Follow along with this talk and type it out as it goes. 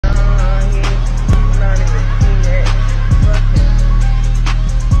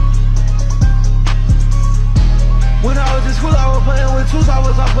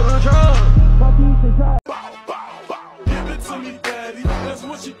drugs, I put on drugs. Give it to me, daddy. That's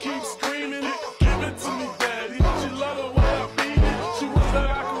what she keeps screaming. Give it to me, daddy. She love the way I beat it. She wish that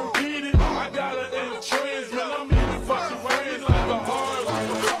I could repeat it. I got her in a trance, man. I'm eating fucking brains like a hard.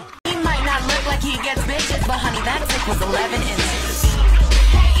 He might not look like he gets bitches, but honey, that dick was 11 inches.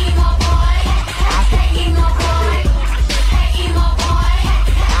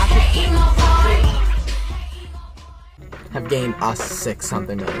 Have gained us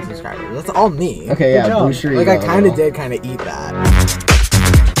 6-something million subscribers. That's all me. Okay, yeah, boost your ego. Like, I kind of did kind of eat that.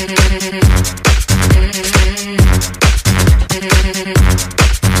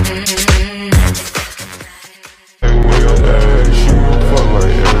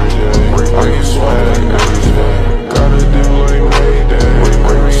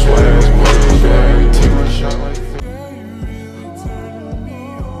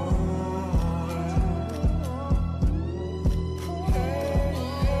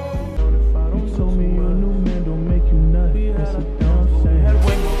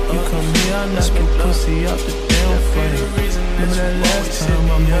 Pussy up the damn flame. Remember that last time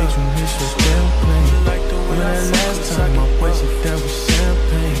I made you miss your damn plane. Remember that last time I wasted that was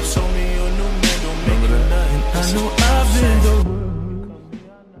champagne. You told me your new man don't make you nothing. I know I've been the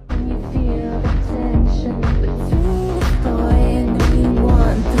you feel attention, but through the boy and you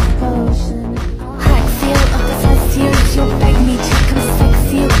want the potion. I feel obsessed, you beg me to come sex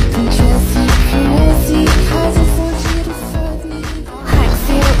you, undress you, caress you. I just want you to fuck me. I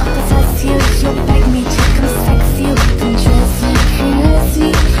feel obsessed, you beg me to come sex you, undress you, caress you.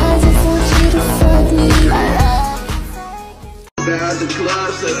 I just want you to fuck me. At the club,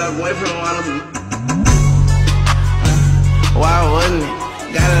 said that boyfriend wanna be. Why wouldn't he?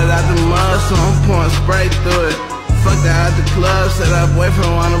 Got it out the mud, so I'm pouring spray through it. Fuck that at the club, said that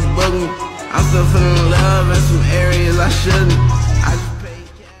boyfriend wanna book me. I'm still feeling love in some areas I shouldn't. I just paid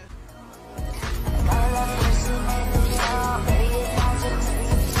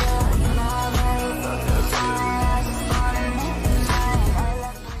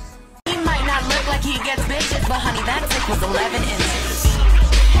He might not look like he gets bitches, but honey, that dick was 11 inches.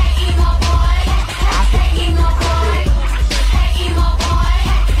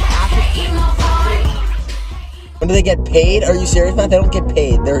 When do they get paid? Are you serious, man? They don't get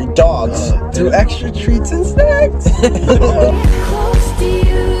paid. They're dogs. Through extra treats and snacks. Close to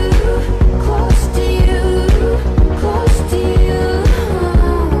you, close to you, close to you.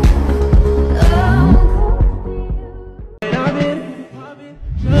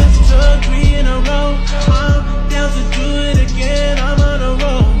 just 3 in a row. I'm down to do it again. I'm on a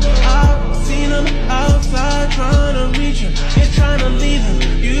roll. I've seen him outside trying to reach him. They're trying to leave him.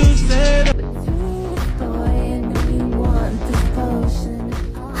 You said.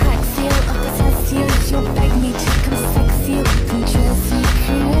 You beg me to come sex you, undress you,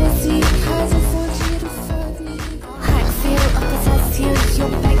 caress you. I just want you to fuck me. I feel obsessed you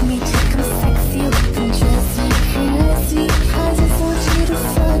beg me to come sex you, undress you, caress you. I just want you to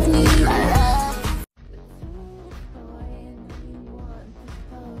fuck me.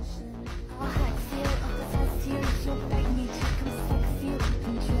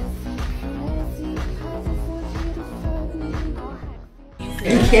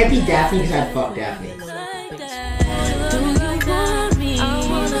 It can't be Daphne because I fucked Daphne.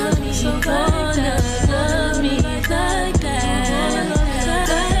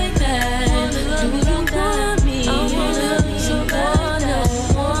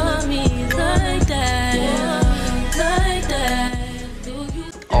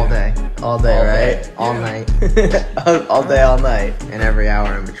 All day, right? All night. All day, all night. And every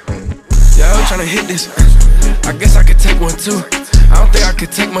hour in between. Yeah, I'm trying to hit this. I guess I could take one too. I don't think I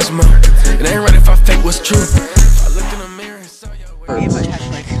could take much more. It ain't right if I fake what's true. If I look in the mirror and saw your way. If I had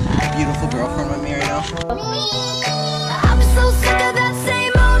like a beautiful girlfriend with me right now. I'm so sick of that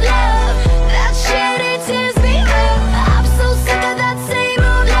same old love. That shit, it tears me up. I'm so sick of that same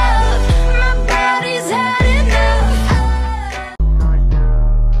old love. My body's had enough.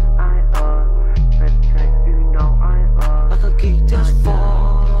 like a geek just fall.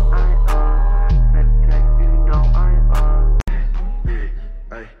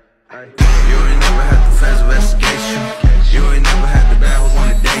 You ain't never had the fast investigation. You ain't never had the bad hoes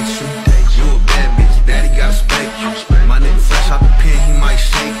wanna date you. You a bad bitch, daddy gotta spank you. My nigga fresh out the pen, he might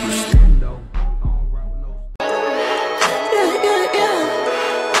shake you.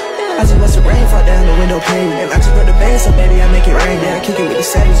 I just watch the rain fall down the window pane. And I just run the band, so baby I make it rain. Then I kick it with the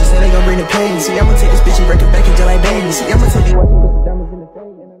savages, then they gon' bring the pain. See, I'ma take this bitch and break it back until I bang. You see, I'ma take it with some diamonds in the thing.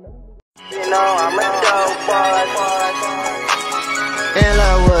 You know I'm a dope boy. In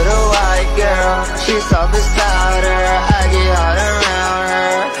love with a white girl, she's soft as powder. I get hot around her.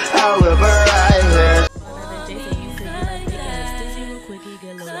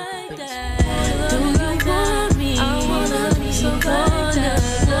 Do you want me? I wanna be so like that.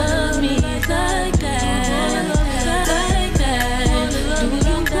 Love me like that. Like that. Do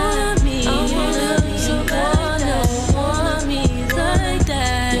you want me? I wanna be so like that. Want me like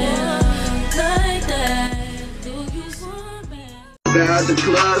that. Like that. Do you want me? Been out the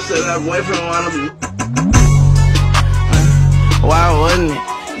club, said that boyfriend wanna. Why wouldn't it?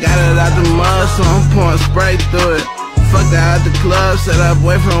 Got it out the mud, so I'm pouring spray through it. Fucked out the club, said that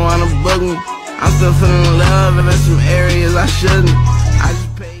boyfriend wanna book me. I'm still feeling love, and in some areas I shouldn't. I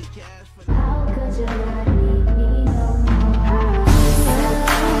just paid cash for the only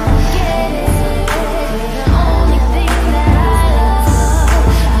thing that I love,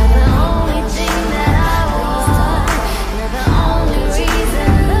 the only thing that I want, the only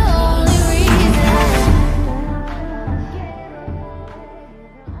reason, the only reason.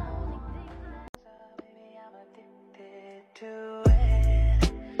 Baby, I'm addicted to it.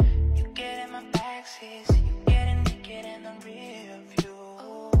 You get in my backseat, so you getting naked in the rear view.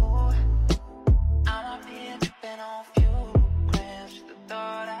 I'm up here tripping on few grams, just the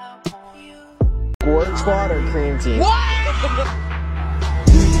thought I want you. Squirt squad or cream team? What?